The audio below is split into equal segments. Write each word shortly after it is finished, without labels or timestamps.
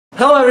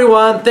Hello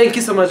everyone, thank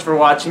you so much for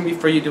watching.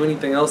 Before you do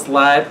anything else,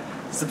 like,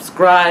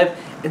 subscribe,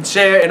 and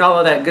share, and all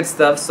of that good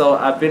stuff. So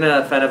I've been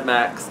a fan of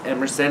Max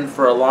Emerson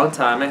for a long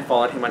time. I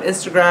followed him on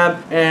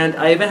Instagram, and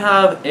I even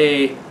have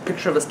a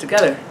picture of us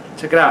together.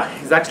 Check it out.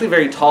 He's actually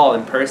very tall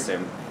in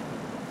person.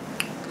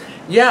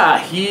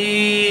 Yeah,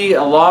 a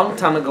long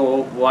time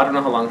ago, well, I don't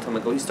know how long time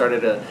ago, he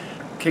started a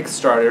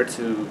Kickstarter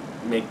to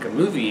make a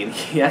movie, and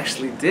he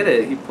actually did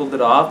it. He pulled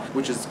it off,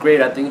 which is great.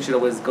 I think you should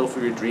always go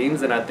for your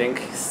dreams, and I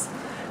think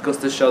goes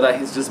to show that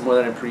he's just more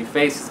than a pretty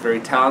face. He's very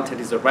talented.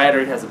 He's a writer.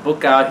 He has a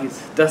book out. He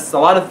does a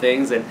lot of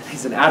things, and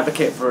he's an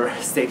advocate for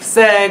safe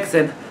sex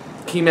and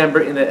key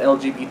member in the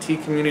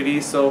LGBT community.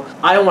 So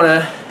I want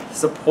to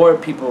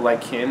support people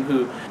like him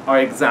who are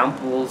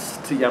examples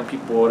to young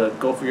people to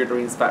go for your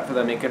dreams, fight for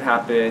them, make it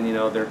happen. You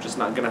know, they're just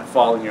not gonna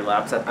fall in your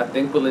laps. I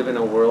think we live in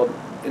a world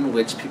in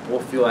which people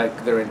feel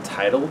like they're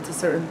entitled to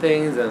certain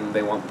things, and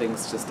they want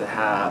things just to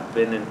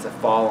happen and to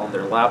fall on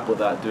their lap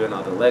without doing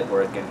all the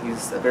legwork. And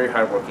he's a very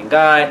hardworking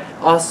guy,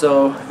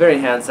 also very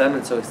handsome,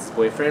 and so is his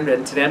boyfriend.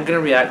 And today I'm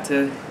gonna react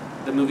to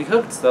the movie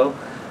Hooked, so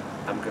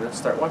I'm gonna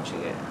start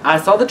watching it. I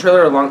saw the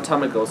trailer a long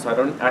time ago, so I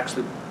don't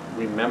actually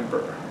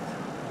remember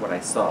what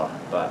I saw,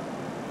 but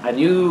I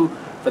knew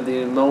from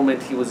the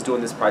moment he was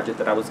doing this project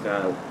that I was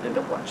gonna end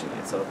up watching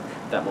it, so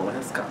that moment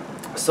has come.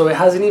 So it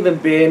hasn't even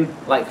been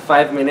like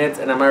 5 minutes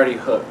and I'm already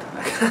hooked.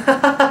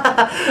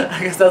 I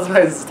guess that's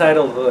why it's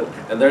titled Hooked.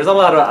 And there's a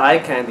lot of eye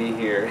candy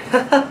here.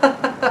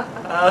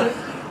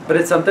 But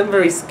it's something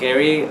very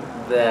scary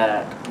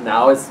that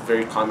now it's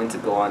very common to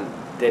go on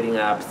dating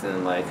apps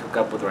and like hook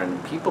up with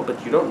random people,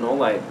 but you don't know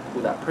like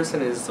who that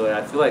person is. So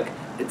I feel like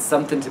it's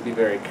something to be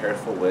very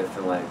careful with.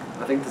 And like,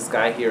 I think this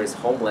guy here is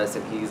homeless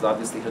and he's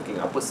obviously hooking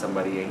up with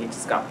somebody and he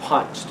just got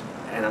punched.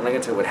 And I'm not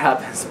gonna tell you what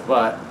happens,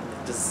 but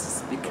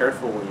just be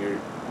careful when you're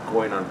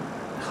going on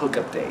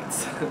hookup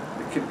dates. It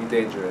could be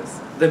dangerous.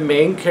 The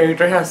main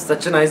character has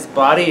such a nice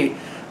body.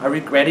 I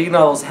regret eating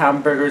all those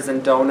hamburgers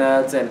and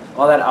donuts and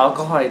all that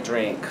alcohol I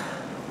drank,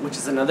 which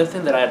is another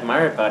thing that I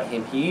admire about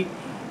him. He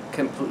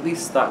completely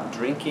stopped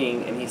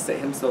drinking and he set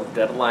himself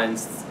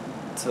deadlines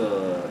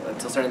to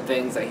certain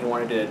things that he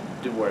wanted to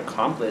do or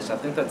accomplish. I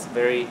think that's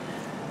very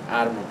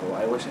admirable.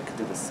 I wish I could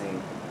do the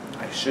same.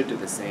 I should do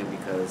the same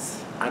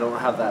because I don't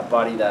have that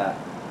body that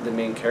the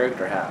main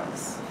character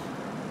has.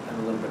 I'm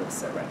a little bit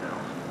upset right now,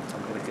 so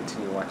I'm going to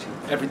continue watching.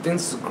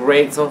 Everything's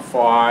great so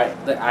far.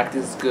 The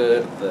acting's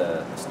good.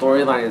 The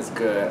storyline is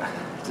good.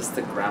 Just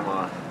the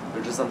grandma.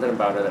 There's just something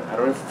about it. I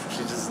don't know if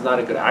she's just not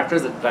a good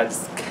actress, but I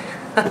just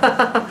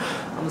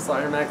I'm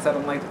sorry, Max, I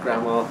don't like the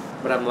grandma,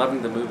 but I'm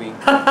loving the movie.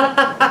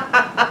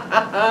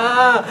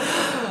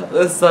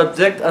 The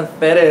subject of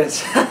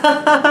fetish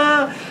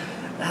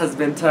has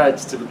been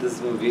touched with this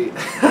movie.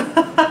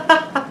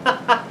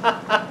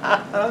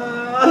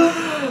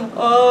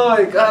 Oh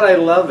my god, I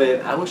love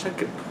it. I wish I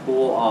could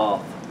pull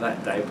off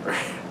that diaper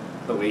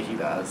the way he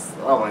does.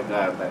 Oh my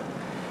god, that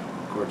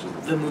gorgeous.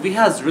 The movie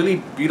has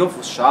really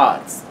beautiful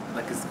shots.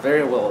 Like, it's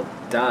very well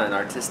done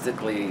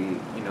artistically,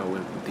 you know,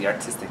 with the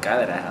artistic eye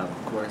that I have,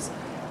 of course.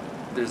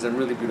 There's some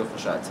really beautiful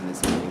shots in this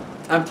movie.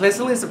 I'm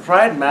pleasantly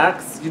surprised,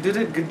 Max. You did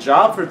a good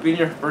job for being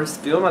your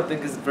first film. I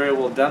think it's very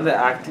well done. The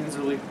acting's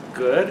really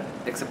good,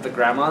 except the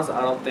grandma's.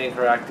 I don't think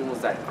her acting was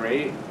that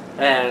great.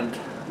 And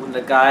when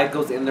the guy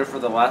goes in there for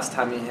the last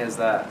time, he has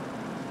that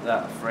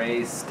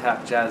phrase,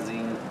 tap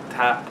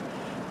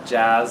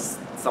jazz,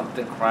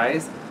 something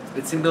cries.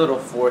 It seemed a little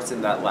forced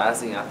in that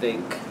last scene. I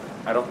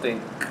don't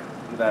think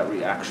that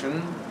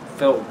reaction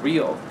felt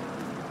real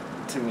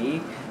to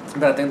me,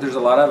 but I think there's a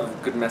lot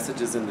of good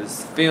messages in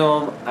this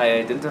film. I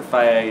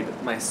identified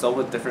myself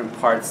with different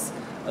parts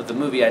of the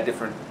movie at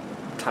different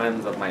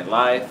times of my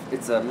life.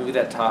 It's a movie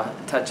that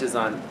touches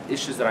on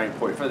issues that are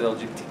important for the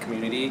LGBT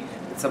community,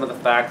 and some of the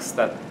facts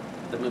that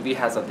the movie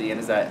has at the end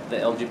is that the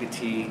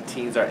LGBT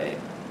teens are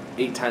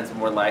 8 times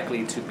more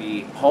likely to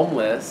be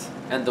homeless,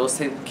 and those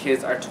same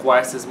kids are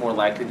twice as more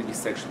likely to be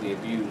sexually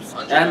abused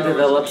and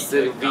develop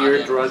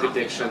severe drug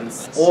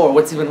addictions, or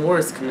what's even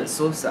worse, commit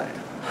suicide.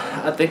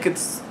 I think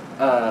it's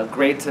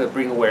great to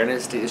bring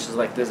awareness to issues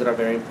like this that are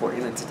very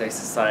important in today's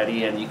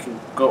society, and you can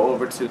go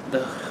over to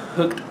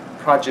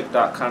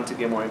thehookedproject.com to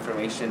get more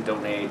information,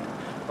 donate,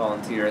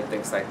 volunteer, and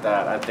things like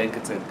that. I think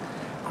it's a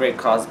great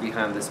cause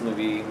behind this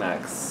movie,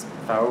 Max.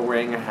 If I were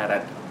wearing a hat,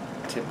 I'd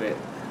tip it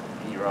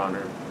in your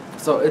honor.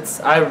 So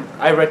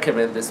I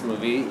recommend this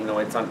movie. You know,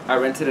 I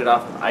rented it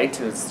off of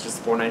iTunes. It's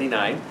just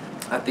 $4.99.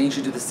 I think you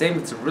should do the same.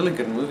 It's a really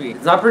good movie.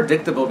 It's not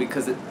predictable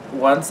because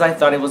once I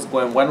thought it was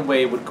going one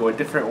way, it would go a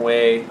different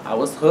way. I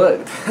was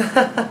hooked.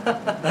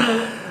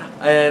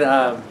 And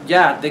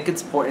yeah, I think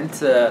it's important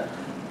to,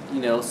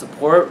 you know,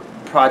 support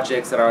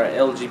projects that are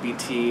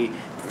LGBT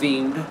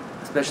themed,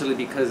 especially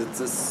because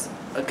it's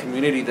a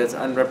community that's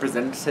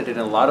unrepresented in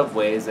a lot of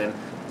ways, and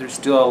there's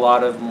still a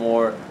lot of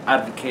more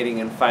advocating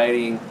and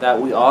fighting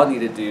that we all need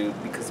to do,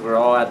 because we're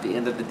all, at the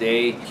end of the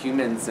day,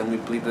 humans, and we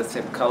bleed the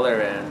same color,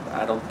 and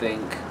I don't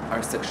think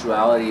our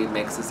sexuality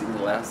makes us any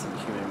less of a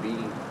human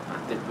being. I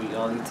think we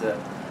all need to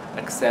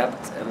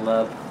accept and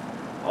love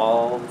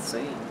all the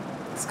same.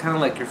 It's kind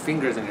of like your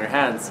fingers and your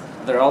hands.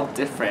 They're all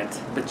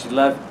different, but you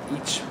love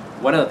each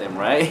one of them,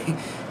 right?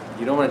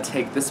 You don't want to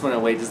take this one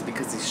away just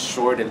because he's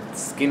short and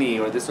skinny,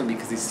 or this one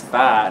because he's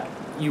fat.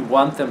 You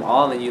want them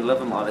all and you love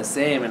them all the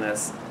same, and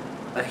as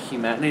a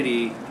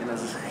humanity and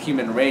as a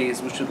human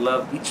race, we should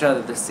love each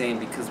other the same,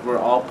 because we're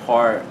all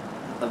part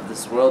of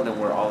this world and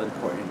we're all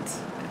important,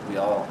 and we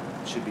all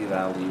should be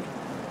valued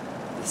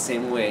the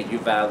same way you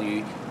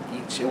value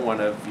each and one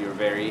of your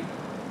very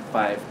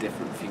 5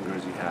 different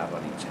fingers you have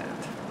on each hand.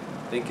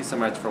 Thank you so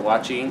much for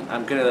watching.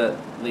 I'm gonna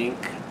link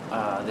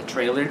the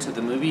trailer to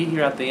the movie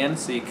here at the end,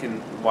 so you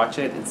can watch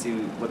it and see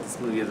what this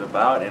movie is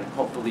about, and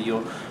hopefully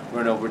you'll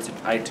run over to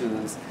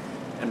iTunes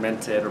and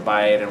rent it or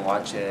buy it and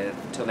watch it.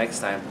 Until next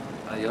time,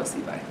 adios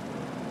y bye.